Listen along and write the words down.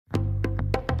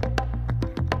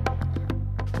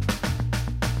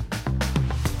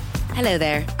Hello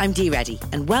there, I'm Dee Reddy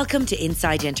and welcome to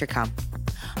Inside Intercom.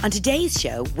 On today's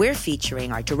show, we're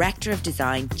featuring our Director of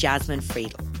Design, Jasmine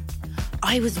Friedel.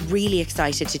 I was really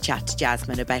excited to chat to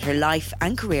Jasmine about her life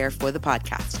and career for the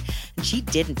podcast, and she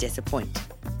didn't disappoint.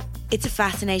 It's a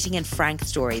fascinating and frank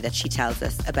story that she tells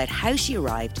us about how she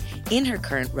arrived in her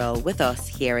current role with us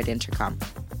here at Intercom.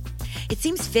 It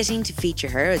seems fitting to feature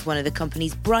her as one of the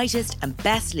company's brightest and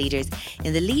best leaders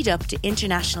in the lead up to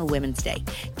International Women's Day,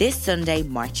 this Sunday,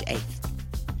 March 8th.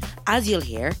 As you'll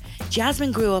hear,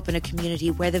 Jasmine grew up in a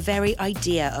community where the very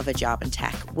idea of a job in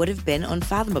tech would have been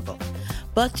unfathomable.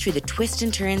 But through the twists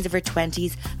and turns of her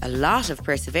 20s, a lot of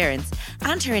perseverance,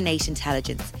 and her innate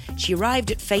intelligence, she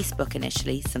arrived at Facebook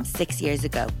initially some 6 years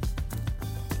ago.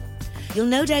 You'll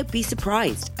no doubt be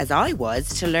surprised, as I was,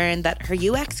 to learn that her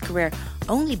UX career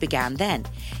only began then,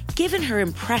 given her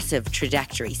impressive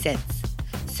trajectory since.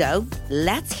 So,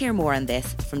 let's hear more on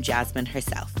this from Jasmine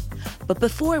herself. But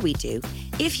before we do,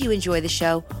 if you enjoy the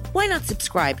show, why not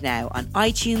subscribe now on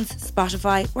iTunes,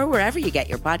 Spotify, or wherever you get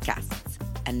your podcasts.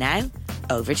 And now,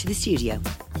 over to the studio.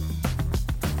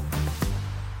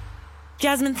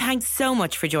 Jasmine, thanks so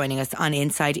much for joining us on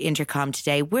Inside Intercom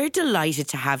today. We're delighted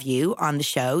to have you on the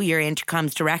show. You're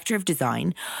Intercom's Director of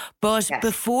Design. But yes,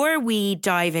 before we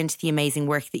dive into the amazing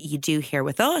work that you do here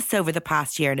with us over the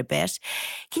past year and a bit,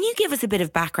 can you give us a bit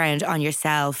of background on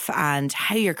yourself and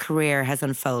how your career has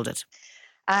unfolded?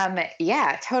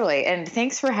 Yeah, totally. And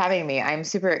thanks for having me. I'm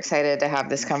super excited to have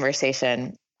this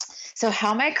conversation. So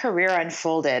how my career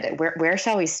unfolded, where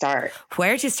shall we start?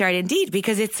 Where to start indeed,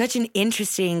 because it's such an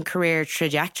interesting career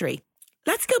trajectory.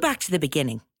 Let's go back to the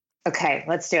beginning. Okay,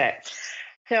 let's do it.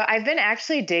 So I've been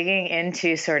actually digging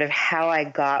into sort of how I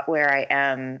got where I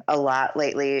am a lot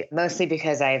lately, mostly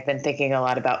because I've been thinking a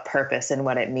lot about purpose and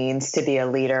what it means to be a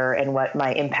leader and what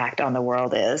my impact on the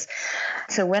world is.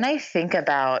 So when I think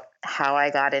about how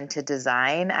I got into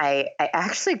design, I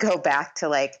actually go back to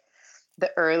like the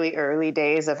early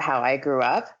days of how I grew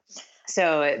up.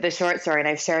 So the short story, and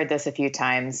I've shared this a few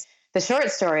times, the short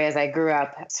story is I grew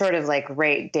up sort of like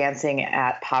right dancing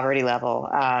at poverty level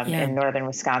in northern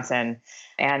Wisconsin.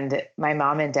 And my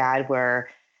mom and dad were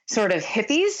sort of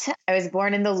hippies. I was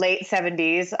born in the late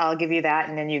 70s. I'll give you that.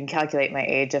 And then you can calculate my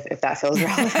age if that feels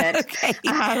relevant. Okay.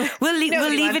 We'll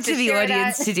leave it to the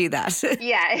audience to do that.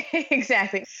 Yeah,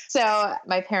 exactly. So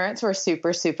my parents were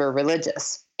super, super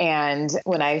religious. And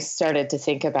when I started to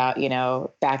think about,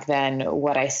 back then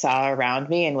what I saw around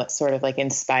me and what sort of like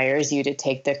inspires you to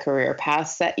take the career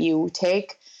paths that you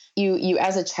take, you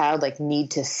as a child like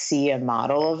need to see a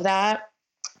model of that.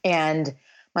 And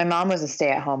my mom was a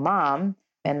stay-at-home mom,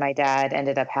 and my dad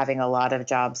ended up having a lot of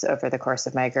jobs over the course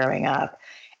of my growing up.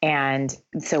 And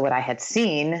so what I had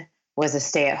seen was a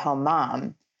stay-at-home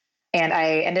mom. And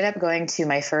I ended up going to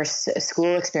my first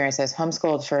school experience. I was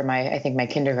homeschooled for my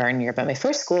kindergarten year, but my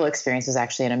first school experience was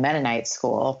actually in a Mennonite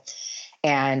school.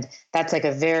 And that's like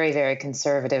a very, very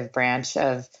conservative branch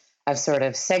of sort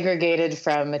of segregated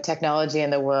from technology in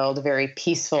the world, very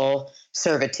peaceful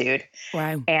servitude.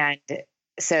 Wow. And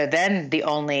so then the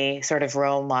only sort of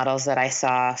role models that I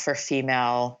saw for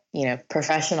female,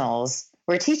 professionals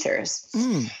were teachers.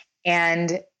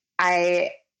 And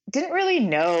I didn't really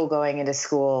know going into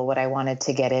school what I wanted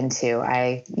to get into.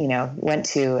 I, went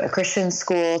to a Christian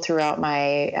school throughout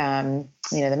my,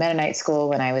 the Mennonite school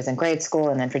when I was in grade school.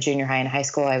 And then for junior high and high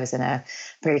school, I was in a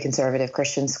very conservative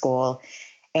Christian school.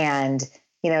 And,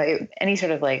 any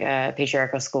sort of like a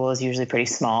patriarchal school is usually pretty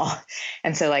small.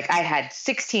 And so like I had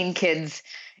 16 kids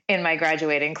in my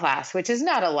graduating class, which is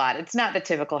not a lot. It's not the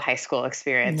typical high school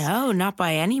experience. No, not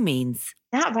by any means.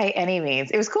 Not by any means.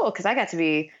 It was cool because I got to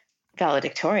be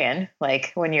valedictorian.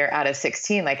 Like when you're out of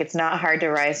 16, like it's not hard to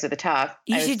rise to the top.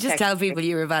 You should just tell people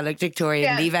you were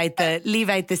valedictorian. Yeah. Leave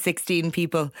out the 16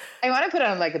 people. I want to put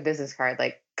on like a business card,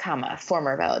 like comma,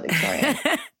 former valedictorian.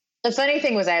 The funny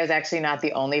thing was I was actually not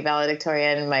the only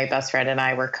valedictorian. My best friend and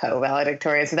I were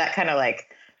co-valedictorians. So that kind of like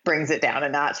brings it down a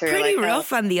notch. Pretty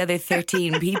rough on the other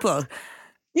 13 people.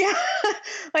 Yeah.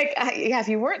 If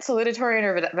you weren't salutatorian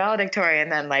or valedictorian,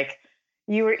 then like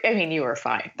you were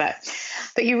fine, but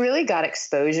you really got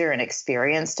exposure and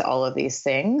experience to all of these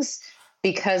things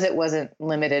because it wasn't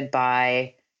limited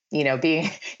by,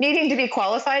 needing to be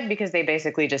qualified because they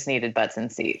basically just needed butts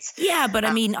and seats. Yeah. But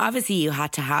obviously you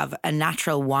had to have a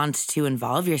natural want to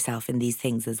involve yourself in these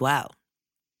things as well.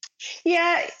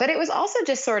 Yeah. But it was also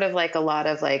just sort of like a lot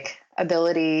of like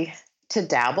ability to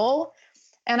dabble.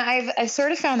 And I've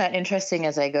sort of found that interesting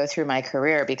as I go through my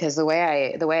career because the way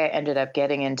I ended up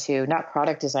getting into not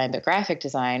product design, but graphic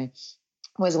design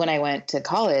was when I went to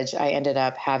college, I ended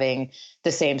up having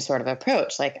the same sort of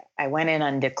approach. Like I went in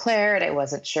undeclared. I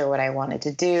wasn't sure what I wanted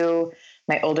to do.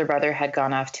 My older brother had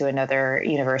gone off to another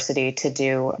university to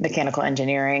do mechanical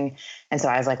engineering. And so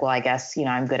I was like, well, I guess,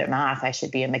 I'm good at math. I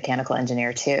should be a mechanical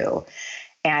engineer too.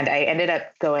 And I ended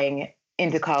up going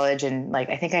into college and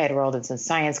I think I had enrolled in some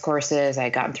science courses. I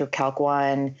had gotten through Calc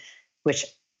 1, which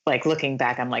looking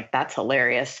back, I'm like, that's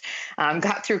hilarious.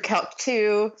 Got through Calc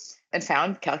 2 and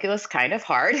found calculus kind of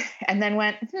hard, and then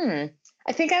went,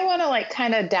 I think I want to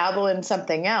kind of dabble in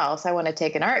something else. I want to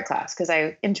take an art class because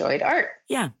I enjoyed art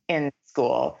in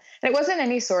school. And it wasn't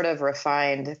any sort of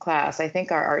refined class. I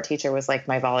think our art teacher was like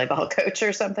my volleyball coach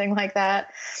or something like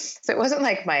that. So it wasn't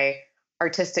like my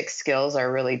artistic skills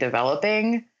are really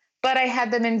developing, but I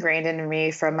had them ingrained in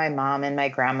me from my mom and my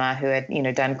grandma who had,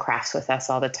 done crafts with us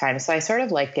all the time. So I sort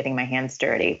of liked getting my hands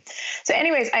dirty. So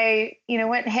anyways, I,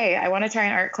 went, hey, I want to try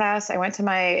an art class. I went to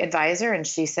my advisor and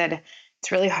she said,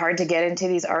 it's really hard to get into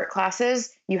these art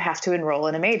classes. You have to enroll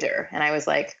in a major. And I was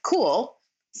like, cool,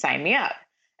 sign me up.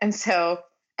 And so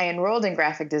I enrolled in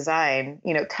graphic design,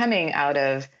 coming out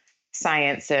of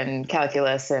science and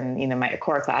calculus and, my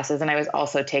core classes. And I was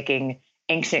also taking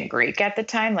ancient Greek at the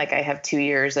time. I have 2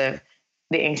 years of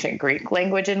the ancient Greek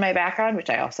language in my background, which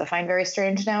I also find very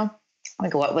strange now.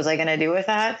 What was I going to do with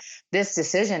that? This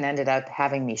decision ended up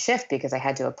having me shift because I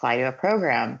had to apply to a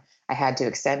program. I had to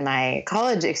extend my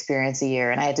college experience a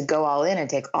year, and I had to go all in and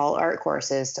take all art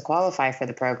courses to qualify for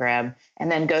the program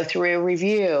and then go through a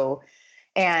review.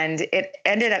 And it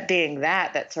ended up being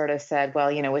that sort of said,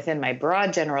 well, within my broad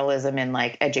generalism in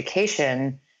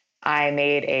education, I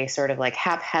made a sort of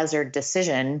haphazard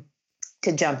decision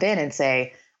to jump in and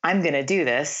say, I'm going to do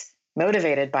this,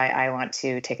 motivated by I want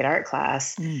to take an art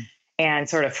class and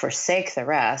sort of forsake the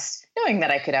rest, knowing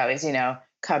that I could always,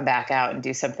 come back out and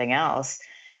do something else.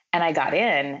 And I got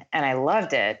in and I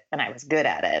loved it and I was good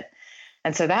at it.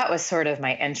 And so that was sort of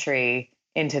my entry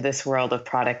into this world of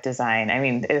product design. I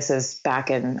mean, this was back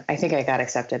in, I think I got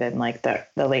accepted in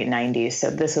the late 90s. So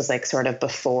this was sort of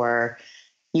before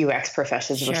UX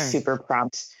professions were super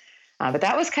prompt. But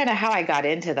that was kind of how I got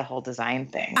into the whole design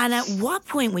thing. And at what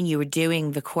point when you were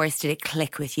doing the course did it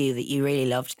click with you that you really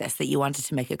loved this, that you wanted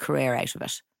to make a career out of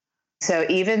it? So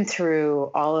even through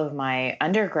all of my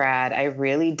undergrad, I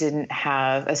really didn't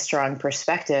have a strong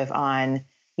perspective on,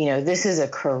 this is a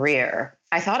career.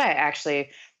 I thought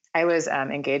I was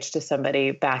engaged to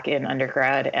somebody back in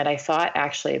undergrad, and I thought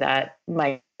actually that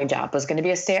my job was going to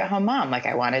be a stay-at-home mom.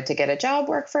 I wanted to get a job,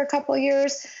 work for a couple of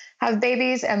years, have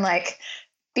babies, and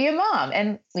be a mom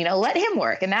and, let him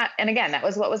work. And again, that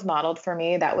was what was modeled for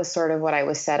me. That was sort of what I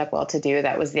was set up well to do.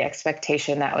 That was the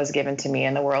expectation that was given to me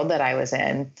in the world that I was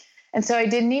in. And so I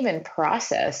didn't even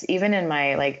process, even in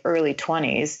my early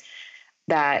 20s,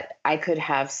 that I could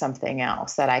have something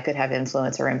else, that I could have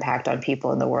influence or impact on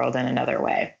people in the world in another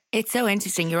way. It's so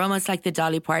interesting. You're almost like the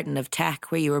Dolly Parton of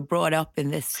tech, where you were brought up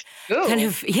in this Ooh. kind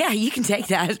of, you can take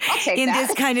that,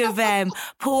 this kind of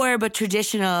poor but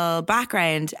traditional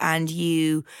background. And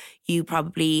you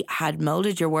probably had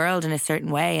molded your world in a certain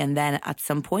way. And then at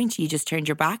some point you just turned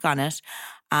your back on it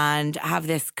and have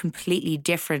this completely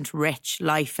different, rich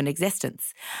life and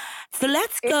existence. So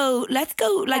let's go,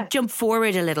 jump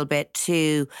forward a little bit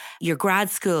to your grad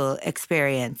school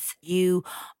experience. You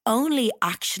only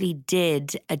actually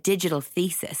did a digital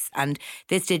thesis, and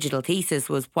this digital thesis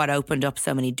was what opened up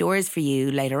so many doors for you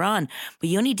later on. But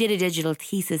you only did a digital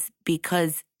thesis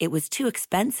because it was too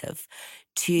expensive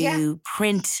to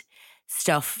print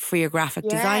stuff for your graphic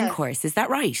design course. Is that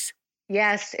right?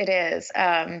 Yes, it is.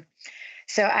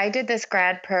 So I did this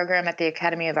grad program at the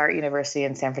Academy of Art University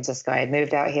in San Francisco. I had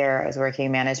moved out here. I was working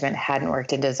in management, hadn't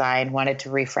worked in design, wanted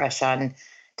to refresh on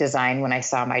design when I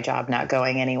saw my job not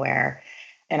going anywhere.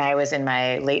 And I was in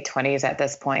my late 20s at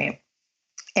this point.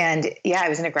 And I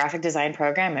was in a graphic design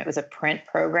program. It was a print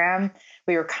program.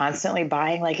 We were constantly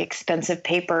buying expensive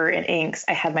paper and inks.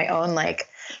 I had my own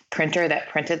printer that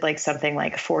printed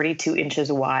something 42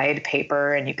 inches wide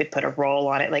paper, and you could put a roll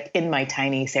on it in my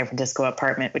tiny San Francisco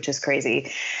apartment, which is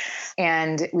crazy.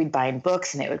 And we'd bind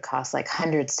books, and it would cost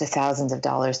hundreds to thousands of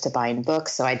dollars to bind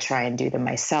books. So I'd try and do them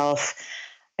myself.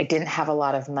 I didn't have a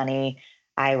lot of money.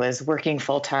 I was working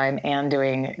full-time and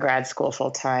doing grad school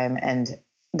full-time. And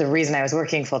the reason I was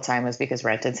working full-time was because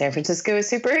rent in San Francisco is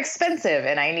super expensive,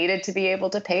 and I needed to be able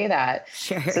to pay that.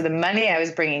 Sure. So the money I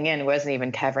was bringing in wasn't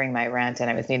even covering my rent, and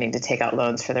I was needing to take out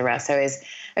loans for the rest. So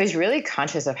I was really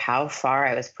conscious of how far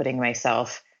I was putting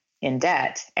myself in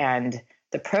debt. And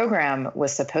the program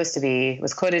was quoted to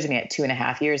me at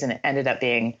 2.5 years, and it ended up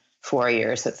being 4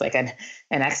 years. So it's an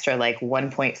extra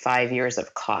 1.5 years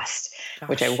of cost,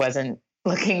 which I wasn't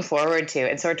looking forward to.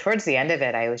 And so towards the end of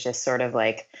it, I was just sort of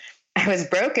like, I was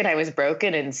broken. I was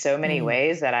broken in so many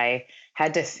ways that I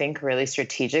had to think really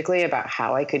strategically about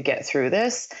how I could get through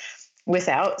this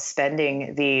without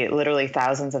spending the literally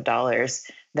thousands of dollars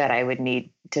that I would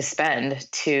need to spend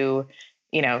to,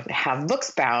 have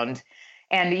books bound.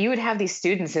 And you would have these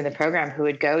students in the program who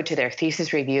would go to their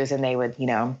thesis reviews and they would,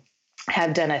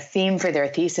 have done a theme for their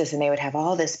thesis, and they would have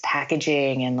all this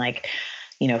packaging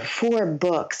and 4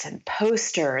 books and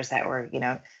posters that were,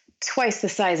 twice the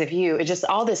size of you. It just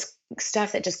all this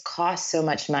stuff that just costs so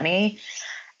much money.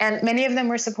 And many of them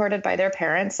were supported by their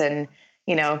parents, and,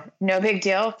 no big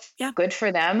deal. Yeah. Good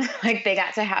for them. They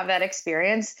got to have that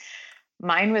experience.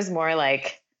 Mine was more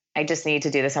like, I just need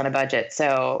to do this on a budget.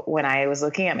 So when I was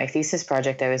looking at my thesis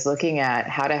project, I was looking at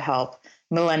how to help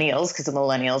millennials, because the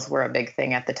millennials were a big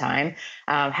thing at the time,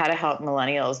 how to help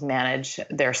millennials manage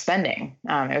their spending.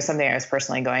 It was something I was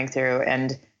personally going through,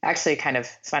 and actually kind of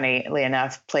funnily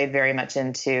enough, played very much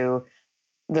into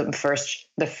the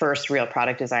first real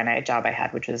product design job I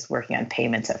had, which was working on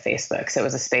payments at Facebook. So it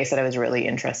was a space that I was really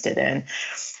interested in.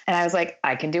 And I was like,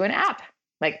 I can do an app.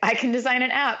 I can design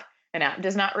an app. An app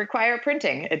does not require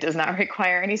printing. It does not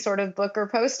require any sort of book or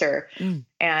poster.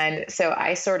 And so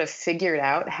I sort of figured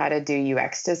out how to do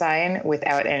UX design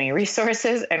without any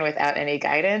resources and without any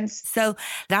guidance. So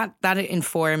that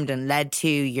informed and led to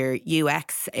your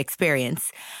UX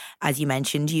experience. As you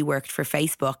mentioned, you worked for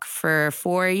Facebook for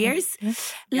 4 years.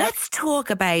 Let's talk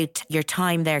about your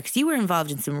time there, because you were involved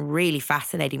in some really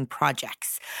fascinating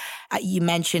projects. You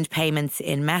mentioned payments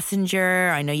in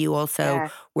Messenger. I know you also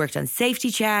worked on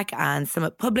Safety Check and some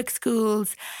at public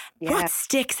schools. What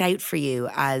sticks out for you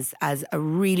as a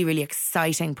really, really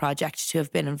exciting project to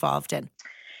have been involved in?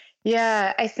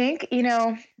 Yeah, I think,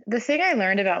 the thing I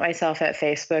learned about myself at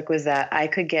Facebook was that I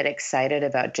could get excited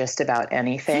about just about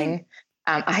anything.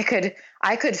 I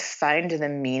could find the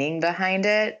meaning behind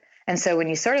it. And so when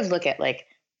you sort of look at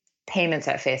payments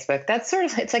at Facebook, that's sort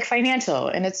of, it's financial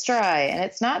and it's dry, and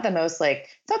it's not the most it's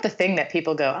not the thing that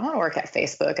people go, I want to work at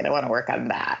Facebook and I want to work on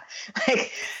that.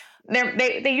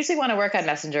 They usually want to work on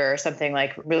Messenger or something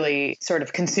really sort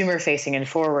of consumer facing and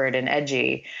forward and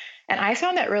edgy. And I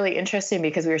found that really interesting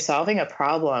because we were solving a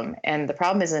problem, and the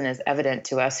problem isn't as evident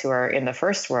to us who are in the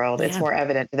first world. It's more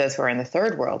evident to those who are in the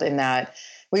third world, in that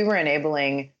we were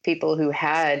enabling people who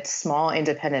had small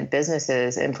independent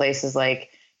businesses in places like,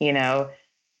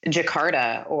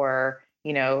 Jakarta or,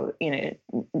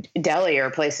 Delhi or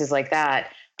places like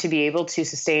that, to be able to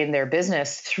sustain their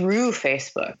business through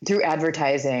Facebook, through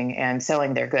advertising and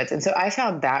selling their goods. And so I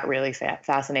found that really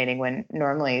fascinating, when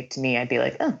normally to me, I'd be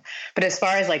like, oh. But as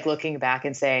far as looking back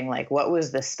and saying what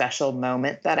was the special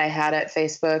moment that I had at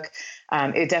Facebook,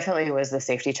 it definitely was the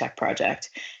Safety Check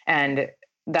project. And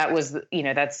that was,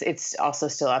 it's also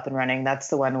still up and running. That's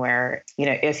the one where,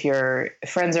 if your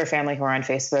friends or family who are on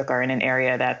Facebook are in an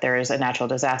area that there is a natural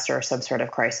disaster or some sort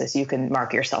of crisis, you can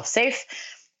mark yourself safe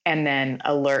and then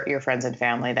alert your friends and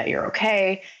family that you're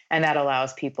okay. And that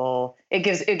allows people, it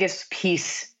gives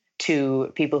peace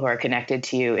to people who are connected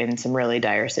to you in some really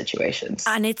dire situations.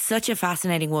 And it's such a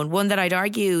fascinating one that I'd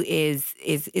argue is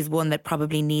one that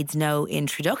probably needs no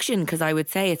introduction, because I would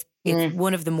say it's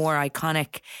one of the more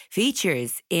iconic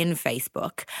features in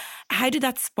Facebook. How did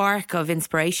that spark of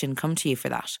inspiration come to you for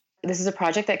that? This is a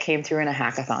project that came through in a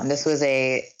hackathon. This was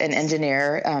an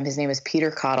engineer, his name is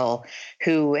Peter Cottle,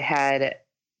 who had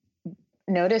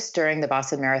noticed during the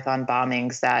Boston Marathon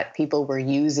bombings that people were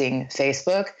using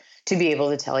Facebook to be able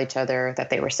to tell each other that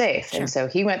they were safe. Sure. And so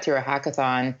he went through a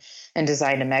hackathon and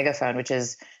designed a megaphone, which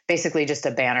is basically just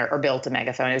a banner, or built a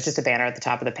megaphone. It was just a banner at the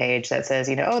top of the page that says,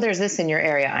 oh, there's this in your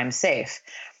area, I'm safe.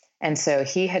 And so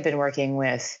he had been working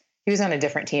with, he was on a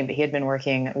different team, but he had been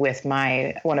working with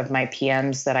one of my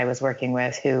PMs that I was working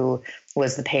with, who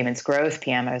was the payments growth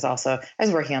PM. I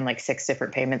was working on 6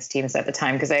 different payments teams at the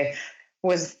time, because I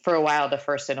was for a while the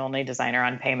first and only designer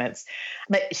on payments.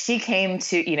 But she came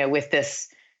to, with this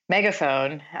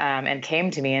megaphone and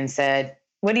came to me and said,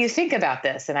 what do you think about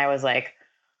this? And I was like,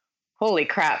 holy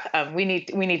crap, we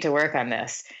need to work on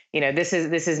this. This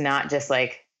is not just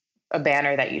a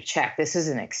banner that you check. This is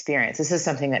an experience. This is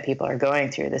something that people are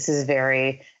going through. This is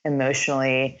very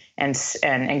emotionally and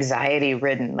anxiety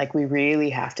ridden. We really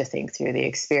have to think through the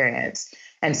experience.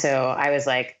 And so I was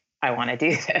like, I want to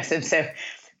do this. And so,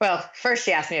 well, first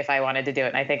she asked me if I wanted to do it.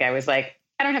 And I think I was like,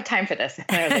 I don't have time for this.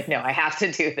 And I was like, no, I have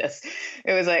to do this.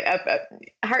 It was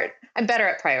I'm better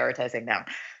at prioritizing now.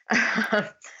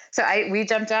 So we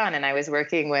jumped on, and I was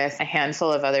working with a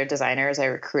handful of other designers. I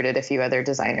recruited a few other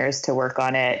designers to work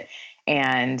on it.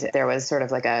 And there was sort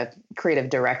of a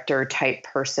creative director type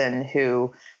person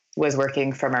who was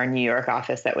working from our New York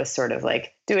office that was sort of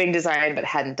like doing design, but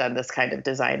hadn't done this kind of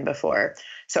design before.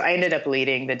 So I ended up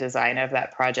leading the design of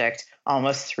that project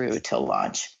almost through to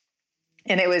launch.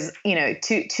 And it was,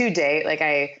 to date, like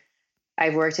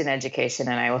I've worked in education,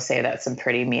 and I will say that's some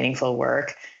pretty meaningful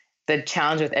work. The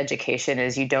challenge with education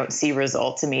is you don't see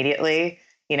results immediately.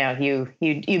 You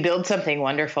build something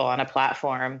wonderful on a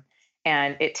platform,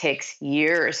 and it takes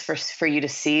years for you to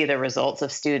see the results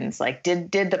of students. Like,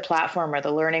 did the platform or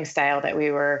the learning style that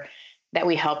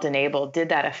we helped enable, did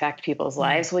that affect people's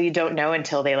lives? Well, you don't know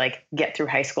until they like get through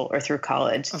high school or through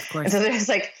college. Of course. And so there's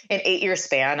like an 8-year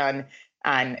span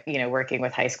on working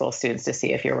with high school students to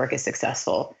see if your work is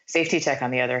successful. Safety Tech, on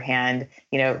the other hand,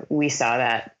 we saw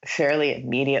that fairly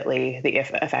immediately, the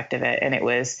effect of it, and it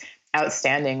was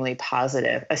outstandingly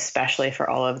positive, especially for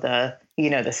all of the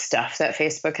stuff that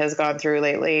Facebook has gone through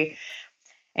lately.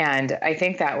 And I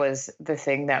think that was the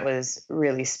thing that was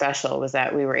really special, was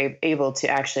that we were able to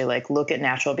actually like look at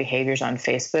natural behaviors on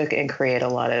Facebook and create a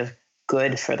lot of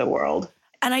good for the world.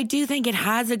 And I do think it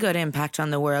has a good impact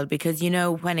on the world because,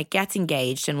 when it gets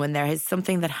engaged and when there is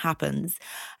something that happens,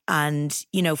 and,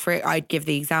 I'd give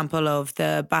the example of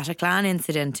the Bataclan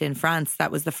incident in France.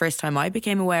 That was the first time I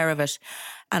became aware of it.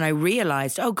 And I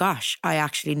realized, oh gosh, I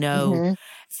actually know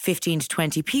 15 to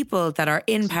 20 people that are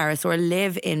in Paris or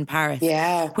live in Paris.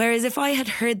 Yeah. Whereas if I had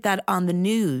heard that on the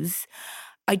news,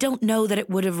 I don't know that it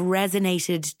would have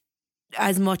resonated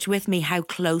as much with me how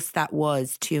close that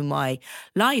was to my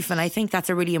life. And I think that's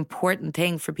a really important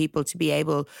thing for people to be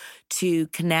able to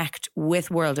connect with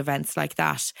world events like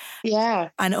that. Yeah.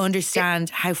 And understand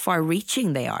how far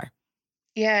reaching they are.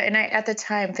 Yeah. And at the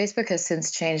time, Facebook has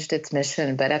since changed its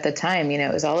mission, but at the time,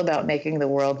 it was all about making the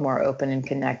world more open and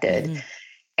connected. Mm-hmm.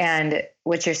 And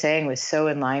what you're saying was so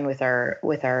in line with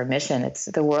our mission. It's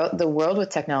the world with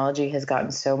technology has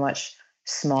gotten so much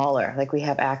smaller. Like, we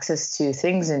have access to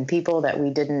things and people that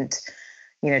we didn't,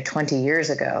 20 years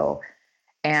ago,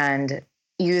 and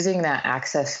using that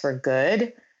access for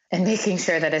good and making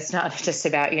sure that it's not just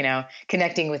about,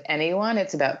 connecting with anyone.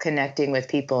 It's about connecting with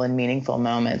people in meaningful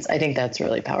moments. I think that's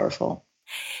really powerful.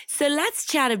 So let's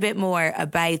chat a bit more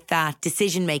about that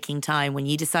decision-making time when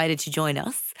you decided to join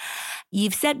us.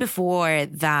 You've said before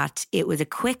that it was a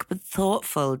quick but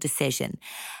thoughtful decision.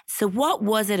 So what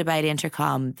was it about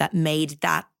Intercom that made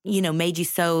you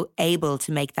so able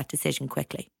to make that decision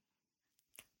quickly?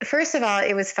 First of all,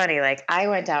 it was funny. Like, I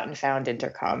went out and found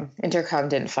Intercom. Intercom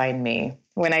didn't find me.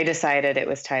 When I decided it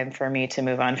was time for me to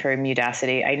move on from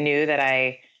Udacity, I knew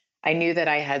that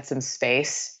I had some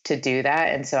space to do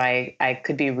that. And so I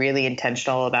could be really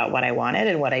intentional about what I wanted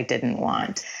and what I didn't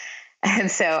want.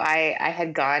 And so I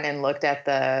had gone and looked at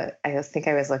I think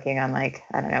I was looking on, like,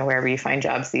 I don't know, wherever you find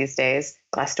jobs these days,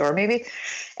 Glassdoor maybe.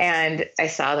 And I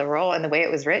saw the role and the way it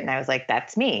was written, I was like,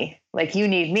 that's me. Like, you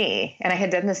need me. And I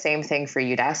had done the same thing for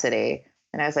Udacity.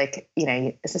 And I was like,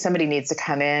 so somebody needs to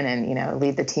come in and,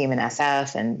 lead the team in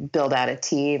SF and build out a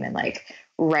team and like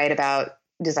write about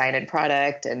design and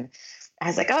product. And I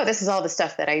was like, oh, this is all the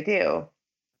stuff that I do.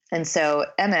 And so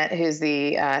Emmett, who's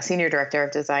the senior director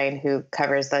of design who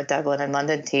covers the Dublin and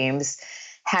London teams,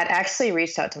 had actually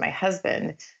reached out to my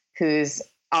husband, who's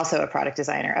also a product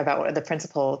designer, about the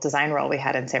principal design role we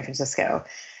had in San Francisco.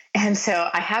 And so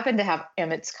I happened to have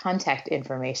Emmett's contact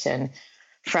information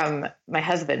from my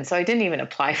husband. So I didn't even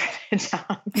apply for the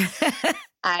job.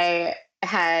 I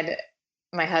had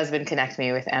my husband connect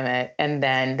me with Emmett, and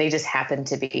then they just happened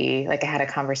to be like, I had a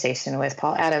conversation with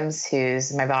Paul Adams,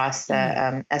 who's my boss,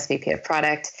 the SVP of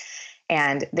product.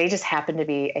 And they just happened to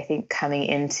be, I think, coming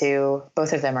into,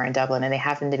 both of them are in Dublin, and they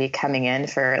happened to be coming in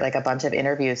for like a bunch of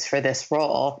interviews for this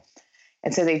role.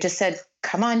 And so they just said,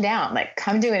 come on down, like,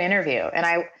 come do an interview. And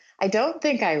I don't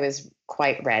think I was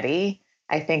quite ready.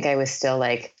 I think I was still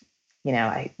like,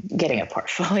 getting a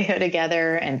portfolio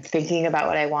together and thinking about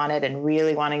what I wanted and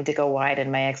really wanting to go wide in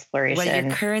my exploration. Well,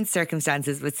 your current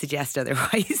circumstances would suggest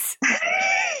otherwise.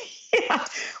 Yeah,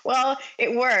 well,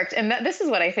 it worked. And this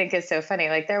is what I think is so funny.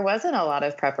 Like, there wasn't a lot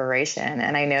of preparation.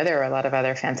 And I know there were a lot of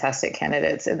other fantastic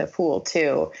candidates in the pool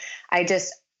too.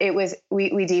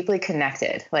 We deeply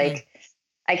connected. Like,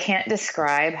 I can't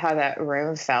describe how that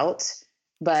room felt,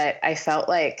 but I felt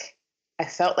like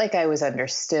I was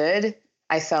understood.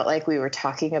 I felt like we were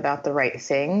talking about the right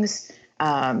things.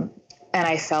 And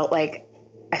I felt like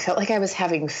I was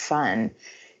having fun.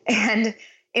 And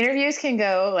interviews can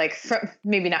go, like, from,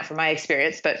 maybe not from my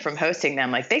experience, but from hosting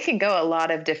them, like, they can go a lot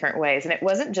of different ways. And it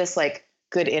wasn't just like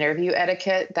good interview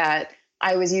etiquette that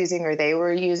I was using or they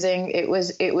were using. It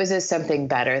was as something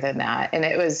better than that. And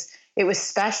it was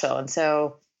special. And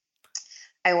so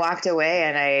I walked away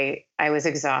and I was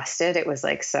exhausted. It was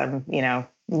like some,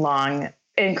 long,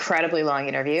 incredibly long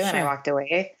interview. And I walked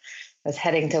away. I was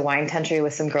heading to wine country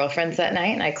with some girlfriends that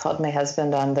night. And I called my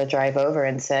husband on the drive over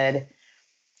and said,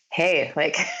 hey,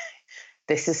 like,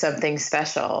 this is something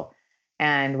special.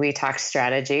 And we talked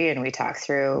strategy and we talked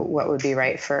through what would be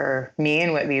right for me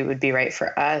and what would be right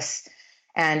for us.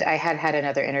 And I had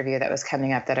another interview that was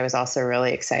coming up that I was also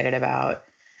really excited about.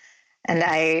 And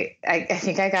I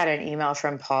think I got an email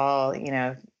from Paul,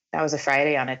 that was a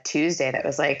Friday on a Tuesday that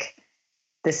was like,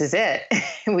 this is it.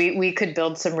 We could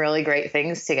build some really great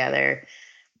things together.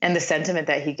 And the sentiment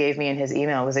that he gave me in his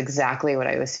email was exactly what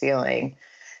I was feeling.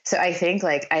 So I think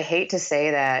I hate to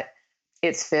say that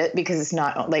it's fit because it's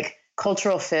not like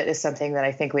cultural fit is something that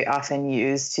I think we often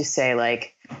use to say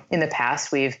in the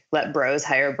past, we've let bros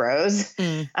hire bros.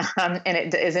 And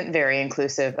it isn't very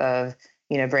inclusive of,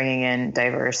 bringing in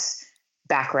diverse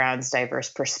backgrounds, diverse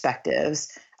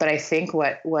perspectives. But I think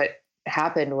what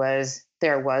happened was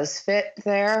there was fit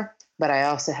there, but I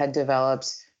also had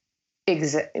developed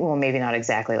maybe not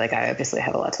exactly, I obviously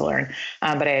have a lot to learn,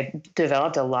 but I had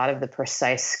developed a lot of the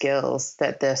precise skills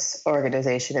that this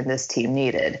organization and this team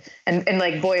needed. And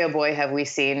boy, oh boy, have we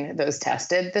seen those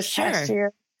tested this past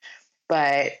year.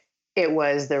 But it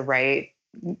was the right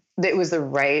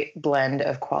blend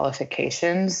of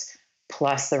qualifications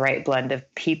plus the right blend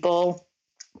of people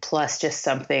plus just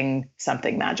something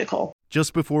magical.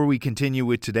 Just before we continue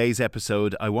with today's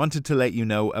episode, I wanted to let you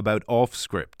know about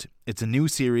Offscript. It's a new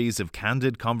series of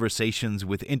candid conversations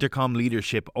with Intercom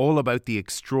leadership all about the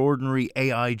extraordinary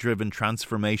AI-driven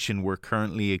transformation we're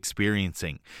currently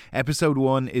experiencing. Episode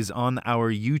 1 is on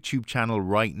our YouTube channel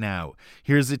right now.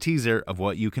 Here's a teaser of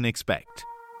what you can expect.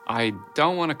 I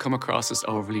don't want to come across as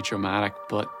overly dramatic,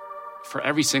 but for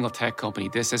every single tech company,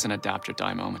 this is an adapt or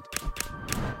die moment.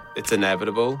 It's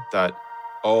inevitable that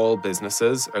all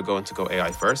businesses are going to go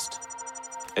AI first.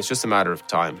 It's just a matter of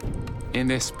time. In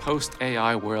this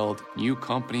post-AI world, new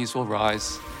companies will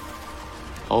rise,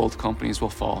 old companies will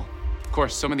fall. Of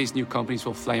course, some of these new companies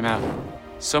will flame out.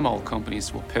 Some old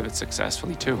companies will pivot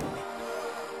successfully too.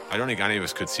 I don't think any of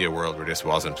us could see a world where this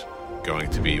wasn't going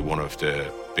to be one of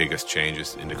the biggest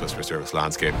changes in the customer service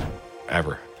landscape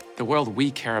ever. The world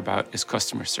we care about is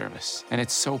customer service, and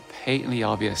it's so patently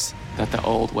obvious that the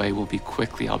old way will be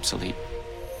quickly obsolete.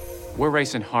 We're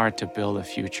racing hard to build a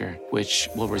future which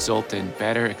will result in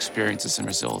better experiences and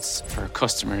results for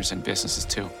customers and businesses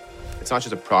too. It's not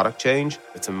just a product change,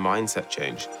 it's a mindset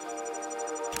change.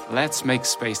 Let's make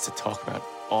space to talk about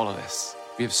all of this.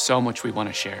 We have so much we want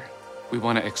to share. We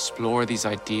want to explore these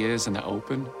ideas in the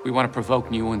open. We want to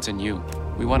provoke new ones in you.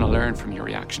 We want to learn from your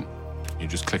reaction. You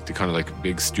just click the kind of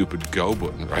big stupid go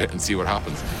button, right, and see what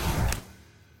happens.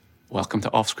 Welcome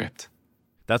to Offscript.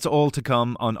 That's all to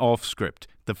come on Offscript.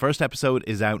 The first episode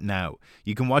is out now.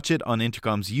 You can watch it on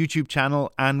Intercom's YouTube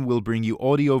channel, and we'll bring you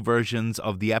audio versions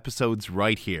of the episodes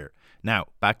right here. Now,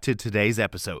 back to today's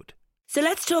episode. So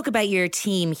let's talk about your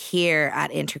team here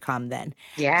at Intercom then.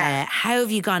 Yeah. How have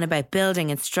you gone about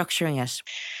building and structuring it?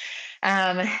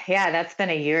 That's been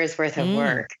a year's worth of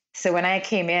work. So when I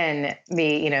came in,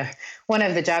 one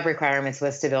of the job requirements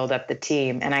was to build up the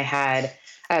team, and I had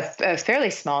a fairly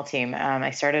small team.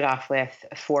 I started off with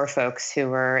 4 folks who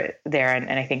were there and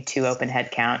I think 2 open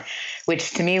headcount,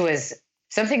 which to me was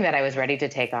something that I was ready to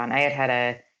take on. I had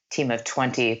a team of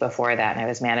 20 before that, and I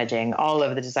was managing all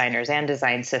of the designers and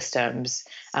design systems,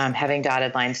 having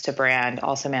dotted lines to brand,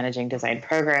 also managing design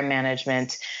program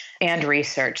management and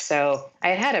research. So I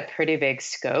had a pretty big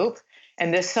scope,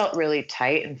 and this felt really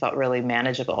tight and felt really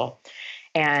manageable.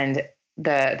 And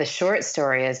the short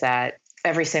story is that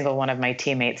every single one of my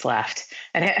teammates left.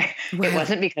 And it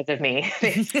wasn't because of me.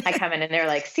 I come in and they're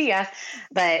like, see ya.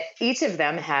 But each of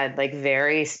them had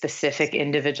very specific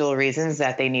individual reasons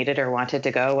that they needed or wanted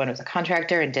to go. One was a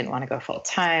contractor and didn't want to go full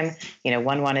time.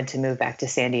 One wanted to move back to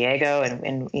San Diego.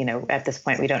 And at this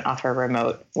point, we don't offer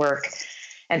remote work.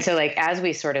 And so as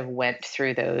we sort of went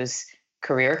through those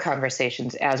career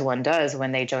conversations, as one does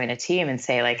when they join a team and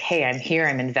say hey, I'm here,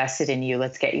 I'm invested in you.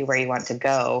 Let's get you where you want to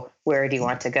go. Where do you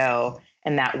want to go?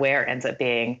 And that where ends up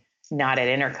being not at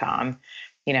Intercom.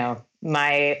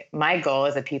 My goal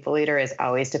as a people leader is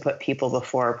always to put people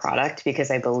before a product, because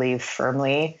I believe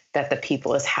firmly that the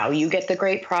people is how you get the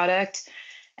great product.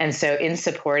 And so in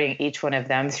supporting each one of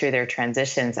them through their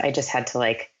transitions, I just had to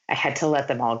I had to let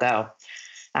them all go,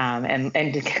 and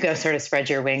go sort of spread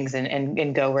your wings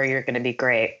and go where you're going to be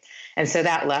great. And so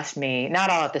that left me, not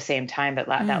all at the same time, but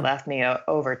that left me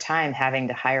over time having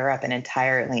to hire up an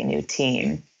entirely new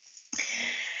team.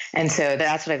 And so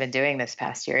that's what I've been doing this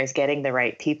past year, is getting the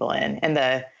right people in. And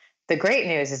the the great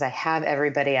news is I have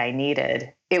everybody I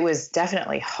needed. It was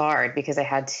definitely hard because I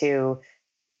had to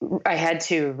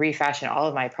refashion all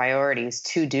of my priorities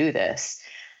to do this.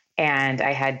 And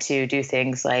I had to do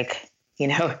things like,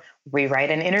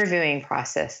 rewrite an interviewing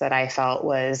process that I felt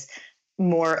was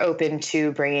more open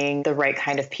to bringing the right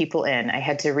kind of people in. I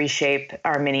had to reshape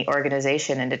our mini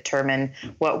organization and determine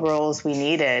what roles we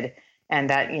needed. And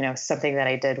that, something that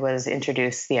I did was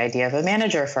introduce the idea of a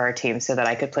manager for our team so that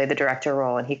I could play the director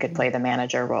role and he could play the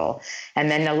manager role.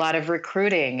 And then a lot of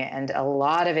recruiting and a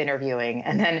lot of interviewing.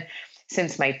 And then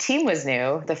since my team was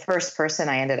new, the first person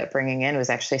I ended up bringing in was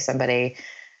actually somebody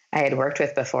I had worked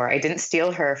with before. I didn't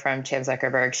steal her from Chan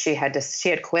Zuckerberg. She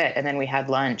had quit, and then we had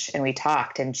lunch and we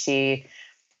talked, and she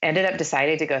ended up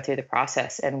deciding to go through the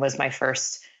process and was my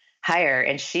first hire.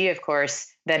 And she, of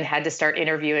course, then had to start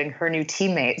interviewing her new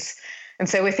teammates. And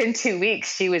so within 2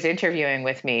 weeks, she was interviewing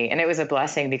with me, and it was a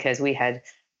blessing because we had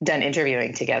done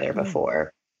interviewing together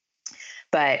before.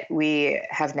 But we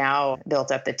have now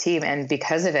built up the team, and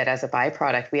because of it, as a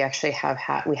byproduct, we actually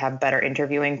have better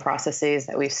interviewing processes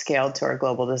that we've scaled to our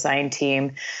global design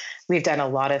team. We've done a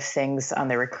lot of things on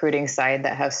the recruiting side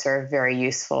that have served very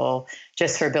useful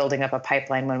just for building up a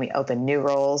pipeline when we open new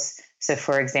roles. So,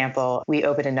 for example, we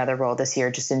opened another role this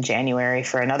year just in January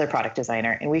for another product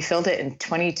designer, and we filled it in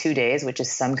 22 days, which is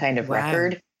some kind of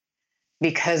record,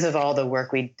 because of all the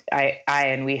work I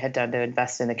and we had done to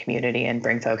invest in the community and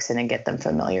bring folks in and get them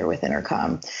familiar with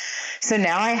Intercom. So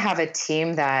now I have a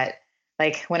team that,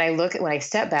 like, when I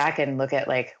step back and look at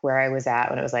like where I was at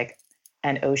when it was like,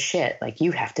 and oh shit, like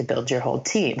you have to build your whole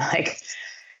team. Like,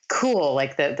 cool.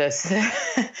 Like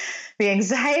the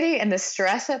anxiety and the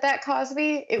stress that caused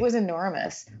me, it was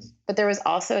enormous. But there was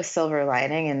also a silver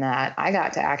lining in that I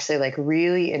got to actually like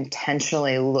really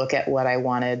intentionally look at what I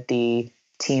wanted the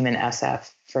team in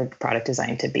SF for product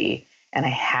design to be. And I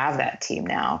have that team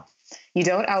now. You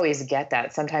don't always get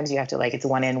that. Sometimes you have to like, it's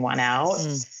one in, one out.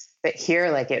 But here,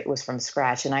 like it was from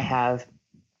scratch. And I have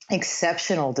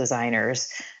exceptional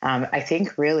designers. I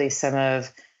think really some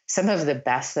of the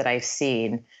best that I've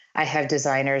seen. I have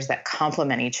designers that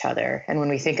complement each other. And when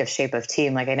we think of shape of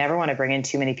team, like I never want to bring in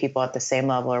too many people at the same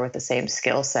level or with the same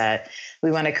skill set.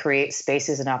 We want to create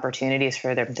spaces and opportunities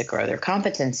for them to grow their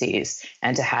competencies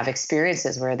and to have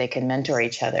experiences where they can mentor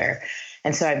each other.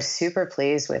 And so I'm super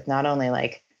pleased with not only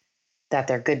like that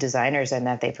they're good designers and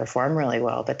that they perform really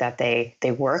well, but that they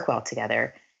work well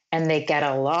together and they get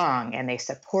along and they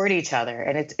support each other.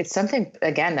 And it's something,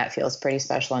 again, that feels pretty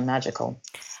special and magical.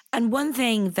 And one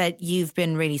thing that you've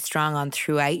been really strong on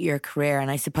throughout your career,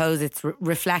 and I suppose it's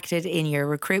reflected in your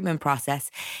recruitment process,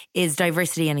 is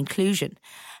diversity and inclusion.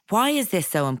 Why is this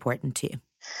so important to you?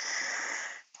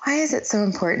 Why is it so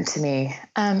important to me?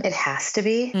 It has to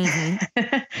be.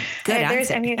 Mm-hmm. Good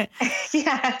answer.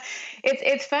 Yeah,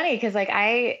 it's funny because like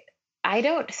I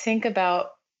don't think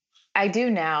about, I do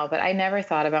now, but I never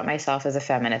thought about myself as a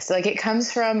feminist. Like it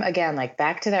comes from, again, like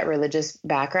back to that religious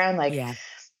background, like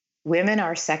women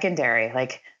are secondary,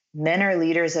 like men are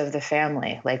leaders of the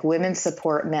family, like women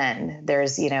support men.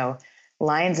 There's,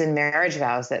 lines in marriage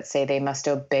vows that say they must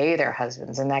obey their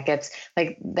husbands. And that gets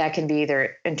like, that can be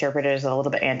either interpreted as a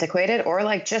little bit antiquated or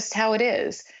like just how it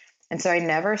is. And so I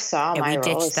never saw my role. We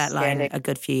ditched that line a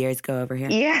good few years ago over here.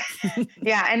 Yeah.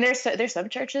 Yeah. And there's some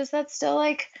churches that still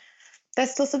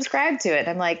subscribe to it.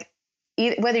 I'm like,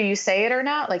 whether you say it or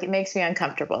not, like it makes me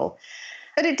uncomfortable,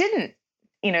 but it didn't,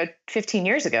 15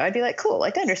 years ago. I'd be like, cool.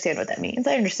 Like I understand what that means.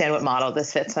 I understand what model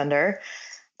this fits under.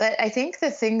 But I think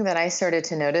the thing that I started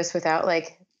to notice without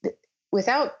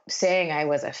saying I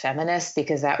was a feminist,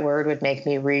 because that word would make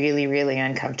me really, really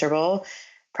uncomfortable,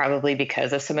 probably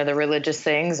because of some of the religious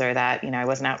things or that, I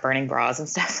wasn't out burning bras and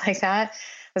stuff like that,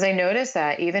 was I noticed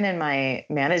that even in my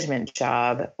management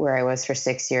job where I was for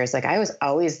 6 years, like I was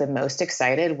always the most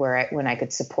excited when I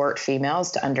could support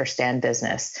females to understand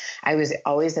business. I was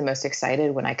always the most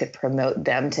excited when I could promote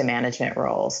them to management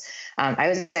roles. I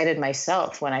was excited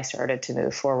myself when I started to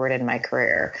move forward in my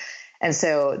career. And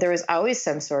so there was always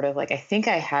some sort of like, I think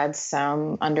I had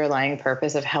some underlying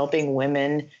purpose of helping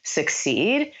women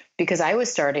succeed because I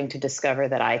was starting to discover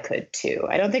that I could too.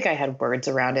 I don't think I had words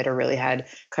around it or really had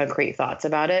concrete thoughts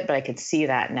about it, but I could see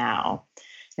that now.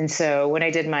 And so when I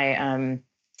did my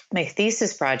my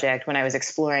thesis project, when I was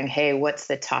exploring, hey, what's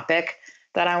the topic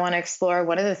that I want to explore?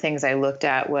 One of the things I looked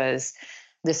at was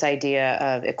this idea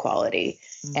of equality.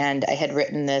 Mm-hmm. And I had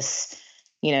written this,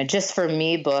 just for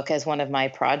me book as one of my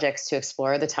projects to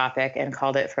explore the topic and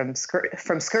called it From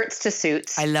Skirts to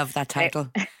Suits. I love that title.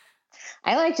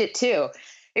 I liked it too.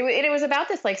 It was about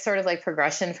this like sort of like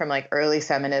progression from like early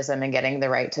feminism and getting the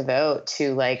right to vote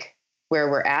to like where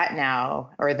we're at now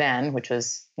or then, which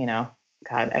was, God,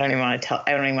 I don't even want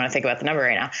to think about the number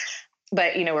right now.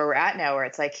 But, where we're at now, where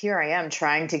it's like, here I am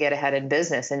trying to get ahead in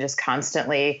business and just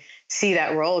constantly see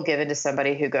that role given to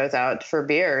somebody who goes out for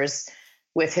beers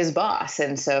with his boss.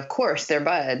 And so, of course, they're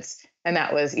buds. And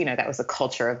that was the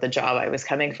culture of the job I was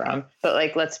coming from. But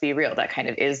like, let's be real, that kind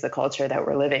of is the culture that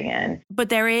we're living in. But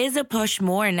there is a push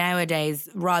more nowadays,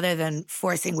 rather than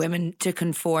forcing women to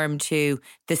conform to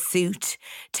the suit,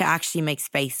 to actually make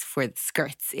space for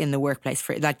skirts in the workplace.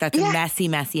 For like, that's a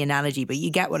messy analogy, but you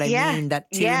get what I mean,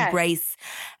 that to embrace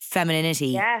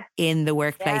femininity in the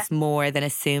workplace more than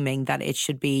assuming that it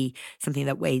should be something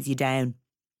that weighs you down.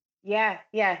 Yeah.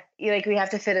 Like we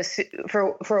have to fit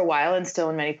for a while, and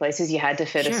still in many places you had to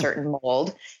fit a certain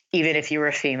mold, even if you were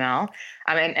a female.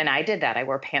 And I did that. I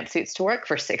wore pantsuits to work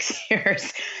for 6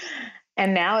 years.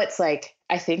 And now it's like,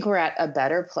 I think we're at a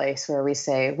better place where we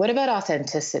say, what about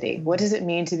authenticity? What does it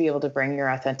mean to be able to bring your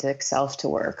authentic self to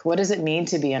work? What does it mean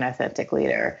to be an authentic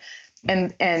leader?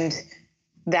 And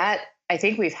that, I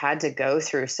think we've had to go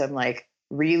through some like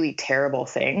really terrible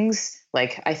things.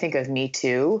 Like I think of Me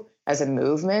Too as a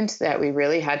movement, that we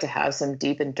really had to have some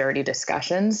deep and dirty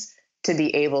discussions to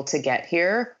be able to get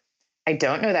here. I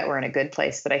don't know that we're in a good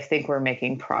place, but I think we're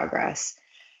making progress.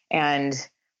 And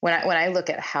when I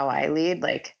look at how I lead,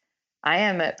 like I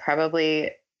am probably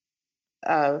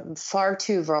a far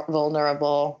too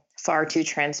vulnerable, far too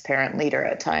transparent leader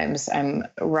at times. I'm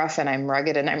rough and I'm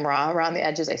rugged and I'm raw around the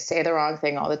edges. I say the wrong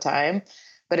thing all the time,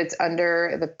 but it's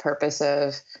under the purpose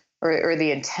of, or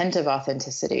the intent of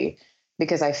authenticity.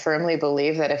 Because I firmly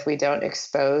believe that if we don't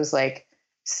expose like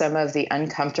some of the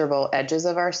uncomfortable edges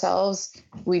of ourselves,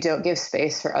 we don't give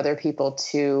space for other people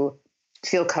to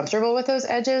feel comfortable with those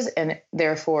edges and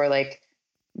therefore like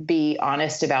be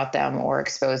honest about them or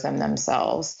expose them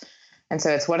themselves. And so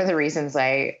it's one of the reasons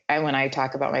I when I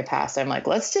talk about my past, I'm like,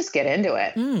 let's just get into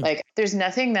it. Like there's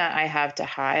nothing that I have to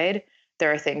hide.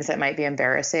 There are things that might be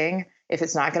embarrassing. If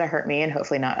it's not going to hurt me and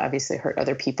hopefully not obviously hurt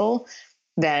other people,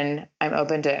 then I'm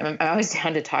always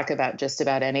down to talk about just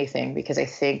about anything, because I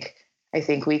think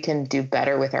we can do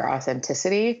better with our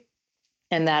authenticity,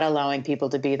 and that allowing people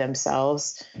to be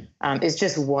themselves is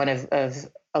just one of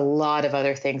a lot of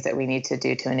other things that we need to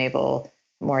do to enable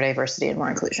more diversity and more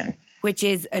inclusion. Which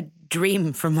is a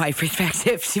dream from my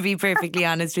perspective, to be perfectly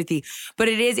honest with you. But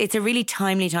it's a really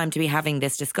timely time to be having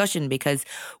this discussion, because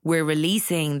we're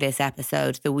releasing this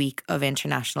episode the week of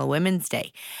International Women's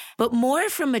Day. But more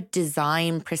from a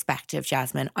design perspective,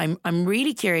 Jasmine, I'm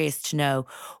really curious to know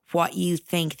what you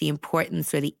think the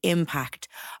importance or the impact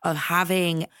of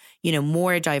having,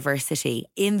 more diversity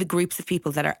in the groups of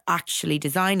people that are actually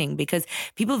designing, because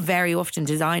people very often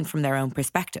design from their own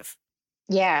perspective.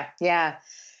 Yeah.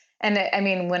 And I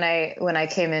mean, when I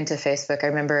came into Facebook, I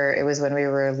remember it was when we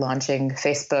were launching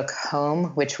Facebook Home,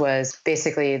 which was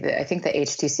basically, I think the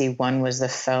HTC One was the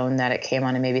phone that it came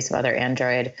on, and maybe some other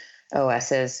Android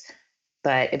OSs.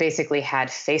 But it basically had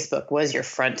Facebook was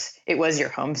your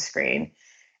home screen.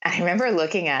 And I remember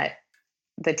looking at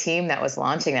the team that was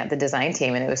launching that, the design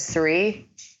team, and it was 3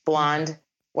 blonde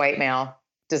white male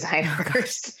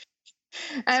designers.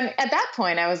 And at that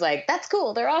point, I was like, that's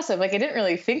cool. They're awesome. Like, I didn't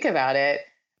really think about it.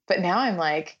 But now I'm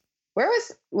like, where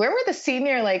were the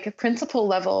senior, like principal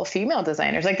level female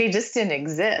designers? Like they just didn't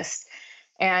exist.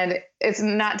 And it's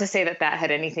not to say that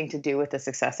had anything to do with the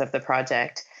success of the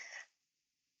project.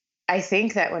 I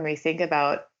think that when we think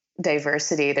about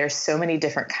diversity, there's so many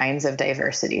different kinds of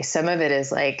diversity. Some of it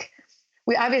is like,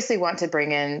 we obviously want to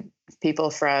bring in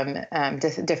people from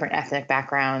different ethnic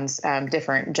backgrounds,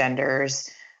 different genders,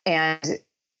 and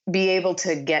be able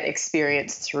to get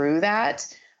experience through that.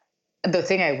 The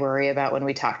thing I worry about when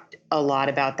we talk a lot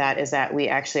about that is that we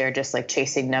actually are just like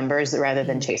chasing numbers rather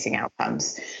than chasing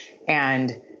outcomes.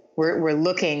 And we're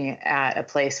looking at a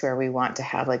place where we want to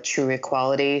have like true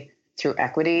equality through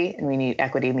equity. And we need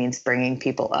equity means bringing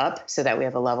people up so that we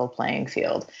have a level playing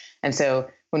field. And so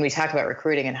when we talk about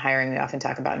recruiting and hiring, we often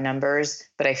talk about numbers,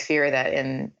 but I fear that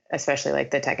in especially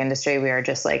like the tech industry, we are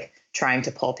just like trying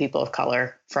to pull people of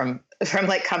color from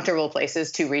like comfortable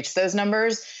places to reach those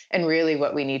numbers. And really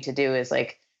what we need to do is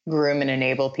like groom and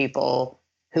enable people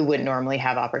who wouldn't normally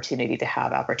have opportunity to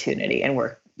have opportunity and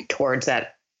work towards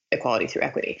that equality through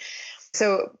equity.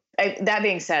 So that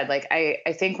being said, like I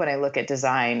think when I look at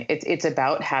design, it's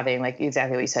about having like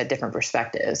exactly what you said, different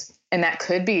perspectives. And that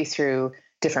could be through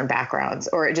different backgrounds,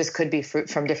 or it just could be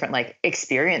from different like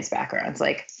experience backgrounds,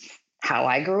 like how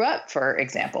I grew up, for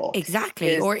example.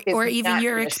 Exactly. Or even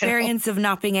your experience of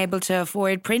not being able to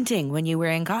afford printing when you were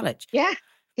in college. Yeah.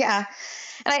 And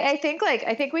I think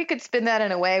we could spin that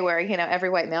in a way where,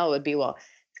 every white male would be, well,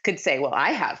 could say, well,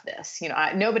 I have this,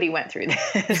 nobody went through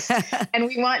this. And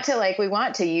we want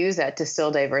to use that to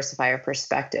still diversify our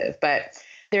perspective. But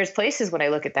there's places when I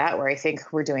look at that where I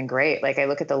think we're doing great. Like I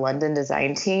look at the London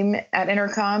design team at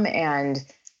Intercom, and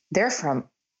they're from,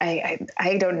 I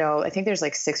don't know, I think there's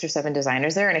like 6 or 7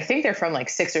 designers there. And I think they're from like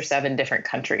 6 or 7 different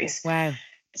countries. Wow.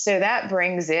 So that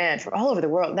brings in from all over the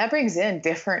world, that brings in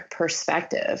different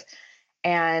perspective.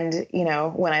 And,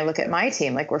 when I look at my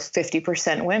team, like we're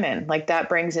 50% women, like that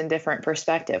brings in different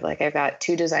perspective. Like I've got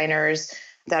 2 designers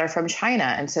that are from China.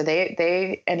 And so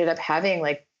they ended up having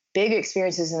like big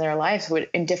experiences in their lives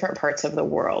in different parts of the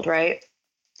world. Right.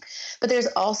 But there's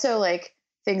also like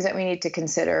things that we need to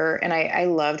consider. And I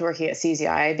loved working at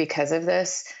CZI because of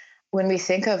this. When we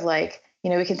think of like,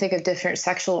 we can think of different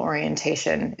sexual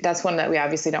orientation. That's one that we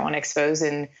obviously don't want to expose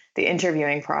in the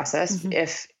interviewing process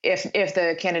if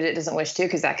the candidate doesn't wish to,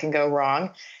 because that can go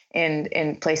wrong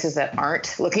in places that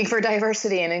aren't looking for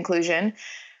diversity and inclusion.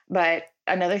 But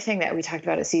another thing that we talked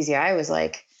about at CZI was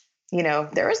like,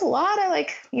 there was a lot of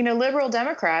like, liberal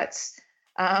Democrats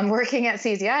working at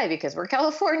CZI because we're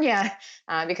California,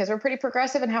 because we're pretty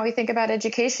progressive in how we think about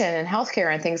education and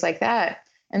healthcare and things like that.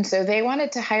 And so they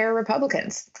wanted to hire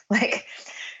Republicans. Like,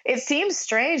 it seems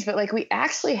strange, but like we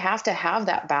actually have to have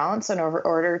that balance in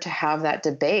order to have that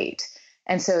debate.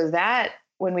 And so that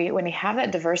when we have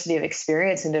that diversity of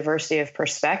experience and diversity of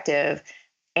perspective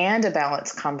and a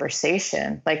balanced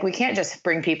conversation, like we can't just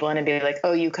bring people in and be like,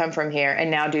 oh, you come from here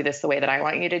and now do this the way that I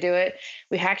want you to do it.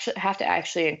 We have to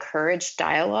actually encourage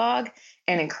dialogue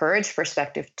and encourage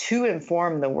perspective to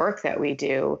inform the work that we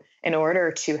do in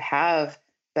order to have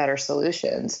better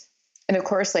solutions. And of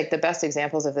course, like the best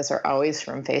examples of this are always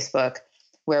from Facebook,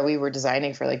 where we were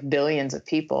designing for like billions of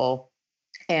people,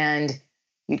 and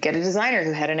you'd get a designer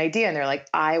who had an idea and they're like,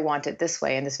 I want it this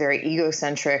way. And this very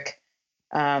egocentric,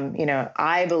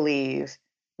 I believe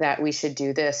that we should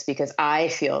do this because I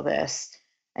feel this.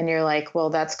 And you're like,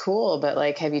 well, that's cool. But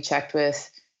like, have you checked with,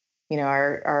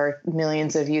 our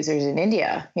millions of users in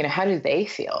India? How do they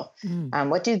feel?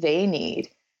 What do they need?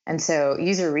 And so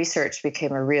user research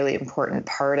became a really important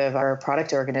part of our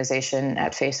product organization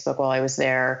at Facebook while I was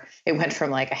there. It went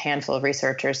from like a handful of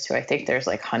researchers to I think there's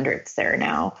like hundreds there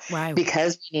now. Wow.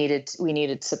 Because we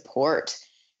needed support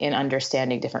in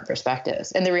understanding different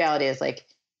perspectives. And the reality is like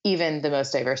even the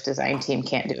most diverse design team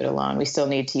can't do it alone. We still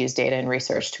need to use data and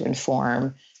research to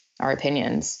inform our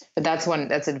opinions. But that's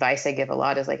advice I give a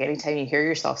lot is like anytime you hear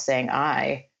yourself saying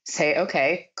I, say,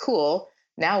 okay, cool.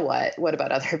 Now what? What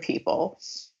about other people?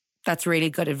 That's really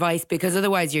good advice, because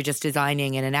otherwise you're just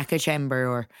designing in an echo chamber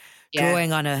or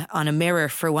drawing on a mirror,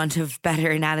 for want of better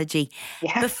analogy.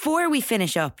 Yeah. Before we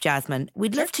finish up, Jasmine,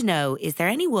 we'd love to know, is there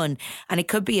anyone, and it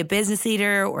could be a business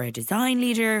leader or a design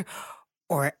leader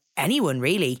or anyone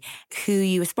really, who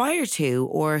you aspire to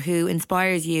or who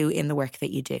inspires you in the work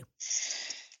that you do?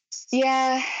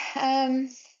 Yeah.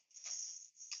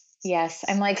 Yes.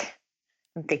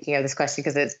 I'm thinking of this question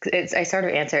because it's I sort of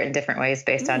answer it in different ways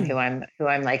based on who I'm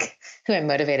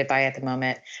motivated by at the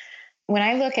moment. When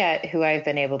I look at who I've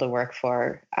been able to work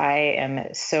for, I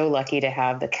am so lucky to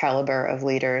have the caliber of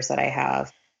leaders that I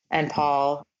have. And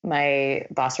Paul, my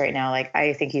boss right now, like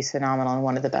I think he's phenomenal and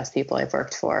one of the best people I've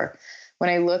worked for. When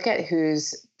I look at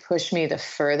who's pushed me the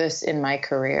furthest in my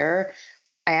career,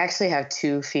 I actually have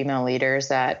 2 female leaders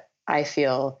that I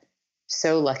feel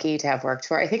so lucky to have worked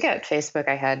for. I think at Facebook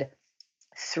I had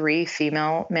 3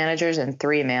 female managers and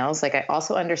 3 males. Like I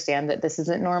also understand that this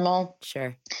isn't normal.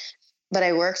 Sure. But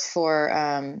I worked for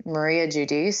Maria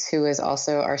Giudice, who is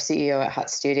also our CEO at Hut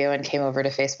Studio and came over to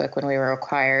Facebook when we were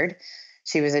acquired.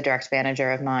 She was a direct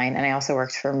manager of mine. And I also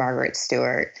worked for Margaret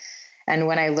Stewart. And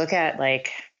when I look at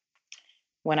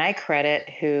when I credit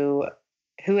who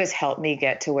has helped me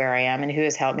get to where I am and who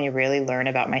has helped me really learn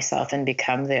about myself and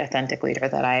become the authentic leader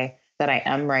that I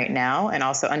am right now, and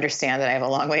also understand that I have a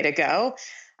long way to go.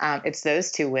 It's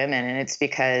those 2 women. And it's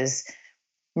because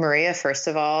Maria, first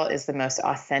of all, is the most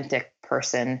authentic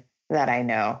person that I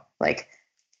know. Like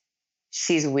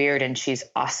she's weird and she's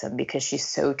awesome because she's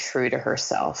so true to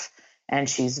herself and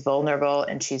she's vulnerable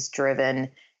and she's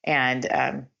driven. And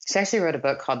she actually wrote a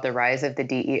book called The Rise of the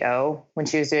DEO when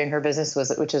she was doing her business,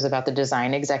 which was about the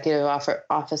design executive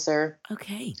officer.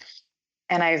 Okay.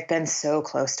 And I've been so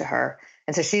close to her.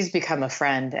 And so she's become a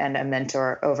friend and a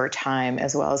mentor over time,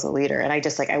 as well as a leader. And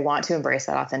I want to embrace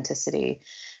that authenticity.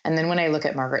 And then when I look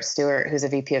at Margaret Stewart, who's a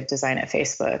VP of design at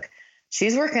Facebook,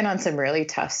 she's working on some really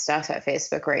tough stuff at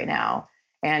Facebook right now.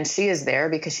 And she is there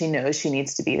because she knows she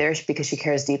needs to be there because she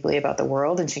cares deeply about the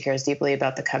world and she cares deeply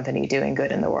about the company doing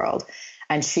good in the world.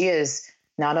 And she is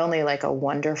not only like a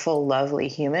wonderful, lovely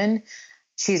human,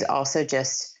 she's also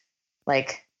just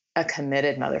like a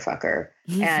committed motherfucker.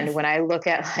 And when I look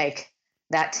at like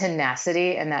that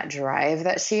tenacity and that drive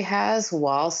that she has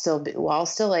while still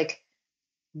like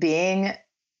being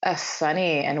a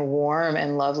funny and warm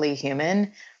and lovely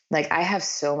human, like I have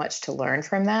so much to learn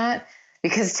from that.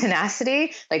 Because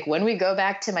tenacity, like when we go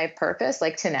back to my purpose,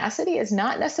 like tenacity is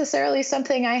not necessarily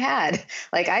something I had.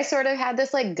 Like I sort of had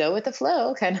this like go with the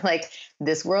flow, kind of like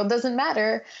this world doesn't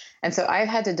matter. And so I've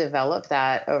had to develop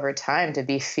that over time to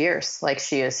be fierce, like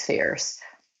she is fierce.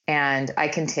 And I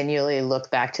continually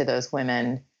look back to those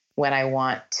women when I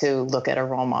want to look at a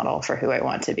role model for who I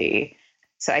want to be.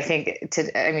 So I think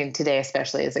today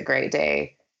especially is a great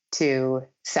day to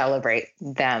celebrate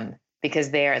them,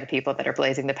 because they are the people that are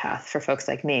blazing the path for folks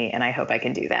like me. And I hope I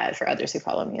can do that for others who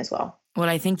follow me as well. Well,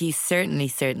 I think you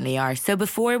certainly are. So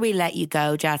before we let you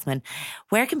go, Jasmine,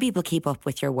 where can people keep up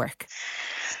with your work?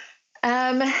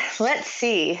 Let's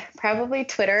see. Probably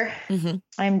Twitter. Mm-hmm.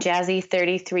 I'm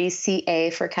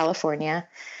Jazzy33CA for California.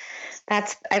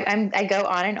 I go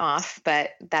on and off, but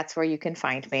that's where you can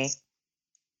find me.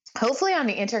 Hopefully on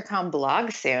the Intercom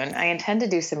blog soon. I intend to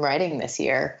do some writing this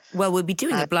year. Well, we'll be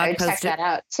doing a blog post. Check that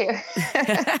out too.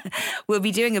 We'll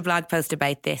be doing a blog post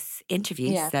about this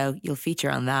interview, so you'll feature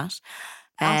on that.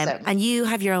 Awesome. And you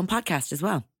have your own podcast as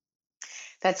well.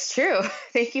 That's true.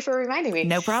 Thank you for reminding me.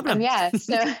 No problem.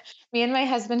 So me and my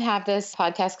husband have this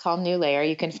podcast called New Layer.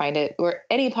 You can find it where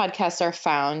any podcasts are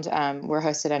found. We're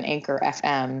hosted on Anchor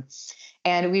FM.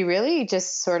 And we really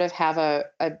just sort of have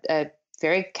a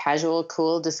very casual,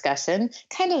 cool discussion,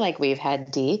 kind of like we've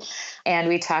had Dee. And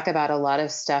we talk about a lot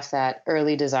of stuff that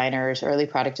early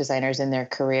product designers in their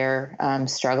career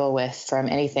struggle with, from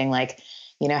anything like,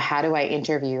 how do I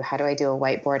interview? How do I do a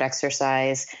whiteboard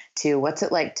exercise? To what's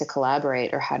it like to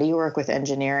collaborate? Or how do you work with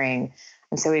engineering?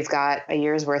 And so we've got a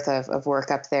year's worth of work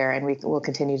up there, and we will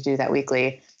continue to do that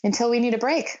weekly until we need a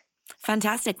break.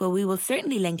 Fantastic. Well, we will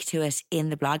certainly link to it in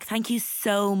the blog. Thank you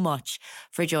so much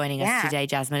for joining us today,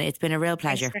 Jasmine. It's been a real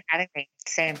pleasure. Thanks for having me.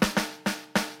 Same.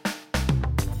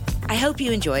 I hope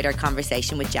you enjoyed our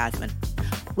conversation with Jasmine.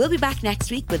 We'll be back next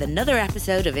week with another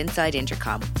episode of Inside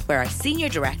Intercom, where our Senior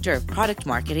Director of Product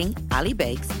Marketing, Ali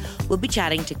Biggs, will be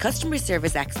chatting to customer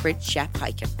service expert Shep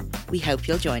Hyken. We hope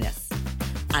you'll join us.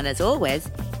 And as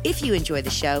always, if you enjoy the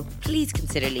show, please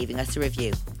consider leaving us a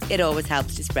review. It always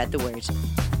helps to spread the word.